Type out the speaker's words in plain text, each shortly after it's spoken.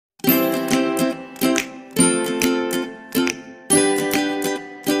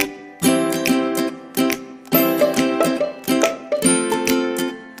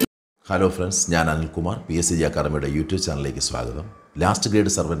Hello friends, ഞാൻ Anilkumar. PSCG അക്കാദമിയുടെ YouTube ചാനലിലേക്ക് സ്വാഗതം. ലാസ്റ്റ്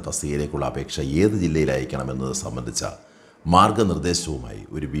ഗ്രേഡ് സർവൻറ്റ് തസ്തികയിലേക്കുള്ള അപേക്ഷ ഏത് ജില്ലയിൽ അയക്കണമെന്നത് സംബന്ധിച്ച മാർഗ്ഗനിർദ്ദേശവുമായി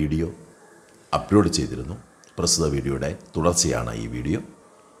ഒരു വീഡിയോ അപ്ലോഡ് ചെയ്തിരുന്നു. പ്രസ്തുത വീഡിയോയുടെ തുടർച്ചയാണ് ഈ വീഡിയോ.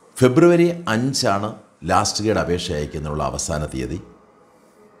 ഫെബ്രുവരി 5 ലാസ്റ്റ് ഗ്രേഡ് അപേക്ഷ അയക്കുന്നതിനുള്ള അവസാന തീയതി.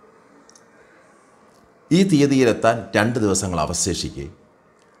 ഈ തീയതിയിലെത്താൻ 2 ദിവസങ്ങൾ അവശേഷിക്കെ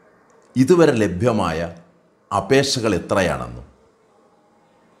ഇതുവരെ ലഭ്യമായ അപേക്ഷകൾ എത്രയാണെന്നും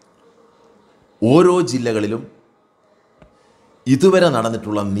ഓരോ ജില്ലകളിലും ഇതുവരെ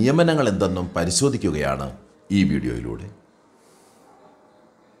നടന്നിട്ടുള്ള നിയമനങ്ങൾ എന്തെന്നും പരിശോധിക്കുകയാണ് ഈ വീഡിയോയിലൂടെ.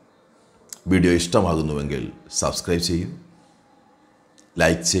 വീഡിയോ ഇഷ്ടമാകുന്നുവെങ്കിൽ സബ്സ്ക്രൈബ് ചെയ്യൂ,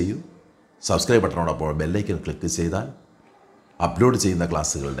 ലൈക്ക് ചെയ്യൂ. സബ്സ്ക്രൈബ് ബട്ടണോടൊപ്പം ബെല്ലൈക്കൻ ക്ലിക്ക് ചെയ്താൽ അപ്ലോഡ് ചെയ്യുന്ന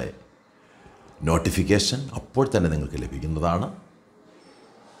ക്ലാസ്സുകളുടെ നോട്ടിഫിക്കേഷൻ അപ്പോൾ തന്നെ നിങ്ങൾക്ക് ലഭിക്കുന്നതാണ്.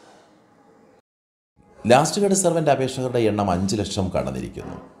 ലാസ്റ്റ് ഗ്രേഡ് സർവൻറ്റ് അപേക്ഷകരുടെ എണ്ണം 5 ലക്ഷം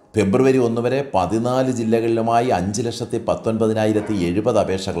കടന്നിരിക്കുന്നു. ഫെബ്രുവരി 1 വരെ 14 ജില്ലകളിലുമായി 5,19,070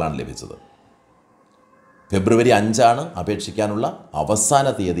 അപേക്ഷകളാണ് ലഭിച്ചത്. ഫെബ്രുവരി 5 അപേക്ഷിക്കാനുള്ള അവസാന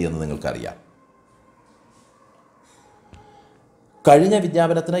തീയതി എന്ന് നിങ്ങൾക്കറിയാം. കഴിഞ്ഞ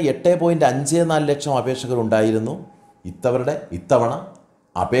വിജ്ഞാപനത്തിന് 8.54 ലക്ഷം അപേക്ഷകർ ഉണ്ടായിരുന്നു. ഇത്തവണ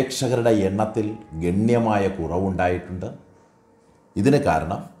അപേക്ഷകരുടെ എണ്ണത്തിൽ ഗണ്യമായ കുറവുണ്ടായിട്ടുണ്ട്. ഇതിന്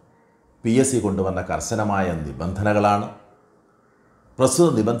കാരണം PSC കൊണ്ടുവന്ന കർശനമായ നിബന്ധനകളാണ്. പ്രസ്തുത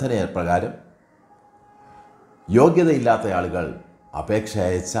നിബന്ധന പ്രകാരം യോഗ്യതയില്ലാത്ത ആളുകൾ അപേക്ഷ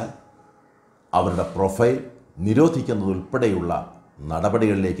അയച്ചാൽ അവരുടെ പ്രൊഫൈൽ നിരോധിക്കുന്നതുൾപ്പെടെയുള്ള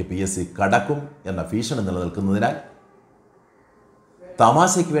നടപടികളിലേക്ക് PSC കടക്കും എന്ന ഭീഷണി നിലനിൽക്കുന്നതിനാൽ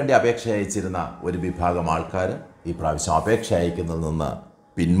തമാശയ്ക്ക് വേണ്ടി അപേക്ഷ അയച്ചിരുന്ന ഒരു വിഭാഗം ആൾക്കാർ ഈ പ്രാവശ്യം അപേക്ഷ അയക്കുന്നതിൽ നിന്ന്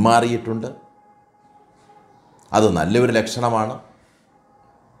പിന്മാറിയിട്ടുണ്ട്. അത് നല്ലൊരു ലക്ഷണമാണ്.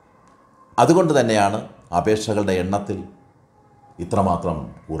 അതുകൊണ്ട് തന്നെയാണ് അപേക്ഷകളുടെ എണ്ണത്തിൽ ഇത്രമാത്രം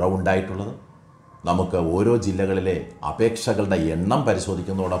കുറവുണ്ടായിട്ടുള്ളത്. നമുക്ക് ഓരോ ജില്ലകളിലെ അപേക്ഷകളുടെ എണ്ണം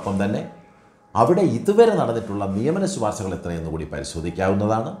പരിശോധിക്കുന്നതോടൊപ്പം തന്നെ അവിടെ ഇതുവരെ നടന്നിട്ടുള്ള നിയമന ശുപാർശകൾ എത്രയെന്ന് കൂടി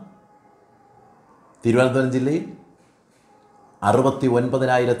പരിശോധിക്കാവുന്നതാണ്. തിരുവനന്തപുരം ജില്ലയിൽ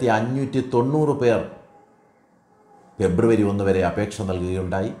 69,590 പേർ ഫെബ്രുവരി 1 വരെ അപേക്ഷ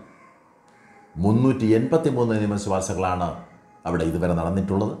നൽകുകയുണ്ടായി. 383 നിയമന ശുപാർശകളാണ് അവിടെ ഇതുവരെ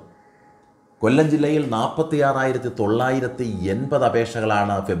നടന്നിട്ടുള്ളത്. കൊല്ലം ജില്ലയിൽ 46,980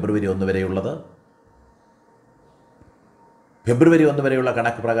 അപേക്ഷകളാണ് ഫെബ്രുവരി 1 വരെയുള്ളത്. ഫെബ്രുവരി 1 വരെയുള്ള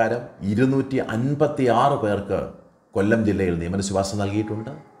കണക്ക് പ്രകാരം 256 പേർക്ക് കൊല്ലം ജില്ലയിൽ നിയമന ശുപാർശ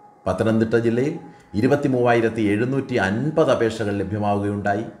നൽകിയിട്ടുണ്ട്. പത്തനംതിട്ട ജില്ലയിൽ 23,750 അപേക്ഷകൾ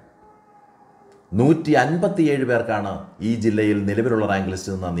ലഭ്യമാവുകയുണ്ടായി. 157 പേർക്കാണ് ഈ ജില്ലയിൽ നിലവിലുള്ള റാങ്ക്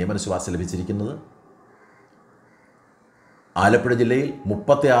ലിസ്റ്റിൽ നിന്ന് നിയമന ശുപാർശ ലഭിച്ചിരിക്കുന്നത്. ആലപ്പുഴ ജില്ലയിൽ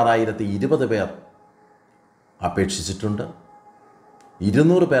 36,020 പേർ അപേക്ഷിച്ചിട്ടുണ്ട്.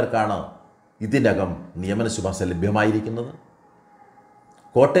 200 പേർക്കാണ് ഇതിനകം നിയമന ശുപാർശ ലഭ്യമായിരിക്കുന്നത്.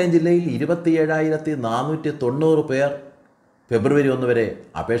 കോട്ടയം ജില്ലയിൽ 27,490 പേർ ഫെബ്രുവരി 1 വരെ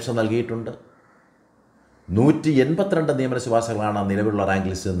അപേക്ഷ നൽകിയിട്ടുണ്ട്. 182 നിയമന ശുപാർശകളാണ് നിലവിലുള്ള റാങ്ക്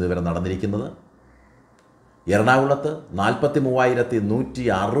ലിസ്റ്റിൽ നിന്ന് ഇതുവരെ നടന്നിരിക്കുന്നത്. എറണാകുളത്ത്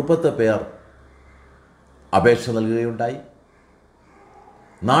 43,160 പേർ അപേക്ഷ നൽകുകയുണ്ടായി.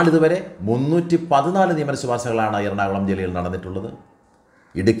 നാളിതുവരെ 314 നിയമന ശുപാർശകളാണ് എറണാകുളം ജില്ലയിൽ നടന്നിട്ടുള്ളത്.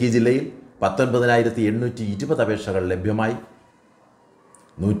 ഇടുക്കി ജില്ലയിൽ 19,820 അപേക്ഷകൾ ലഭ്യമായി.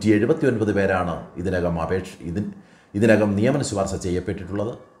 179 പേരാണ് ഇതിനകം നിയമന ശുപാർശ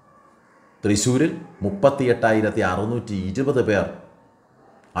ചെയ്യപ്പെട്ടിട്ടുള്ളത്. തൃശ്ശൂരിൽ 38,620 പേർ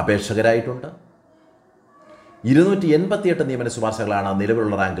അപേക്ഷകരായിട്ടുണ്ട്. 288 നിയമന ശുപാർശകളാണ്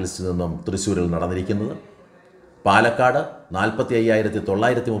നിലവിലുള്ള റാങ്ക് ലിസ്റ്റിൽ നിന്നും തൃശ്ശൂരിൽ നടന്നിരിക്കുന്നത്. പാലക്കാട്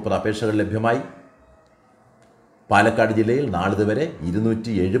 45,930 അപേക്ഷകൾ ലഭ്യമായി. പാലക്കാട് ജില്ലയിൽ നാളിതുവരെ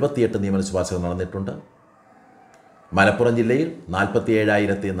 278 നിയമന ശുപാർശകൾ നടന്നിട്ടുണ്ട്. മലപ്പുറം ജില്ലയിൽ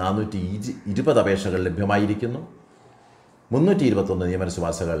 47,420 അപേക്ഷകൾ ലഭ്യമായിരിക്കുന്നു. 321 നിയമന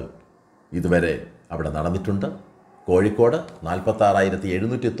ശുപാർശകൾ ഇതുവരെ അവിടെ നടന്നിട്ടുണ്ട്. കോഴിക്കോട്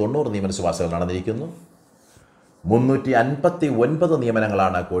 46,790 നിയമന ശുപാർശകൾ നടന്നിരിക്കുന്നു. 359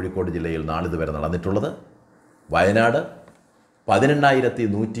 നിയമനങ്ങളാണ് കോഴിക്കോട് ജില്ലയിൽ നാളിതുവരെ നടന്നിട്ടുള്ളത്. വയനാട്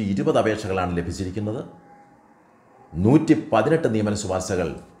 18,120 അപേക്ഷകളാണ് ലഭിച്ചിരിക്കുന്നത്. 118 നിയമന ശുപാർശകൾ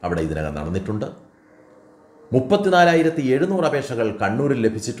അവിടെ ഇതിനകം നടന്നിട്ടുണ്ട്. 34,700 അപേക്ഷകൾ കണ്ണൂരിൽ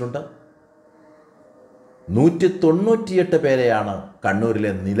ലഭിച്ചിട്ടുണ്ട്. 198 പേരെയാണ്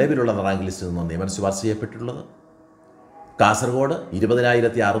കണ്ണൂരിലെ നിലവിലുള്ള റാങ്ക് ലിസ്റ്റിൽ നിന്ന് നിയമന ശുപാർശ ചെയ്യപ്പെട്ടിട്ടുള്ളത്. കാസർഗോഡ്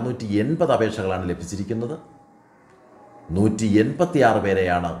 20,680 അപേക്ഷകളാണ് ലഭിച്ചിരിക്കുന്നത്. 186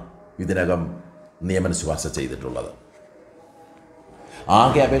 പേരെയാണ് ഇതിനകം നിയമന ശുപാർശ ചെയ്തിട്ടുള്ളത്.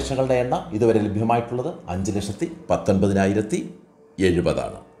 ആകെ അപേക്ഷകളുടെ എണ്ണം ഇതുവരെ ലഭ്യമായിട്ടുള്ളത്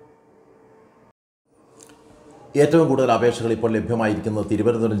 5,19,070. ഏറ്റവും കൂടുതൽ അപേക്ഷകൾ ഇപ്പോൾ ലഭ്യമായിരിക്കുന്നത്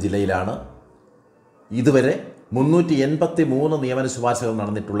തിരുവനന്തപുരം ജില്ലയിലാണ്. ഇതുവരെ 383 നിയമന ശുപാർശകൾ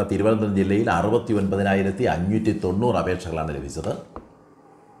നടന്നിട്ടുള്ള തിരുവനന്തപുരം ജില്ലയിൽ 69,590 അപേക്ഷകളാണ് ലഭിച്ചത്.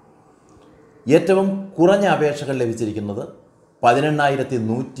 ഏറ്റവും കുറഞ്ഞ അപേക്ഷകൾ ലഭിച്ചിരിക്കുന്നത്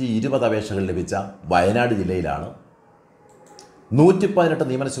 18,120 അപേക്ഷകൾ ലഭിച്ച വയനാട് ജില്ലയിലാണ്. 118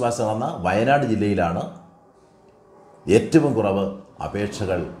 നിയമന ശുപാർശ നടന്ന വയനാട് ജില്ലയിലാണ് ഏറ്റവും കുറവ്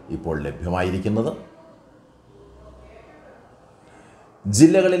അപേക്ഷകൾ ഇപ്പോൾ ലഭ്യമായിരിക്കുന്നത്.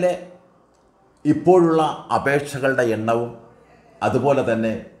 ജില്ലകളിലെ ഇപ്പോഴുള്ള അപേക്ഷകളുടെ എണ്ണവും അതുപോലെ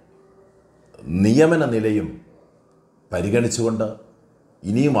തന്നെ നിയമന നിലയും പരിഗണിച്ചുകൊണ്ട്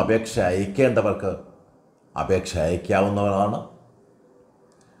ഇനിയും അപേക്ഷ അയക്കേണ്ടവർക്ക് അപേക്ഷ അയക്കാവുന്നതാണ്.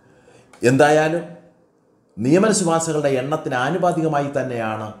 എന്തായാലും നിയമന ശുപാർശകളുടെ എണ്ണത്തിന് ആനുപാതികമായി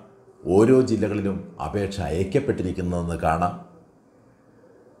തന്നെയാണ് ഓരോ ജില്ലകളിലും അപേക്ഷ അയക്കപ്പെട്ടിരിക്കുന്നതെന്ന് കാണാം.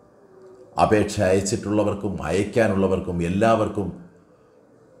 അപേക്ഷ അയച്ചിട്ടുള്ളവർക്കും അയക്കാനുള്ളവർക്കും എല്ലാവർക്കും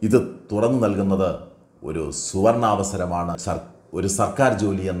ഇത് തുറന്നു നൽകുന്നത് ഒരു സുവർണാവസരമാണ്. ഒരു സർക്കാർ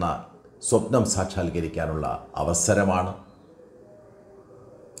ജോലി എന്ന സ്വപ്നം സാക്ഷാത്കരിക്കാനുള്ള അവസരമാണ്.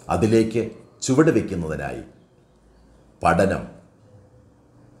 അതിലേക്ക് ചുവട് വയ്ക്കുന്നതിനായി പഠനം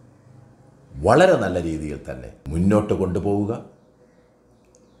വളരെ നല്ല രീതിയിൽ തന്നെ മുന്നോട്ട് കൊണ്ടുപോവുക.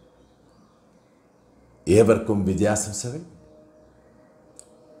 ഏവർക്കും വിജയാശംസകൾ.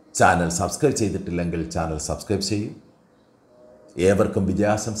 ചാനൽ സബ്സ്ക്രൈബ് ചെയ്തിട്ടില്ലെങ്കിൽ ചാനൽ സബ്സ്ക്രൈബ് ചെയ്യൂ. ഏവർക്കും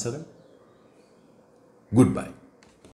വിജയാശംസകൾ. Good bye.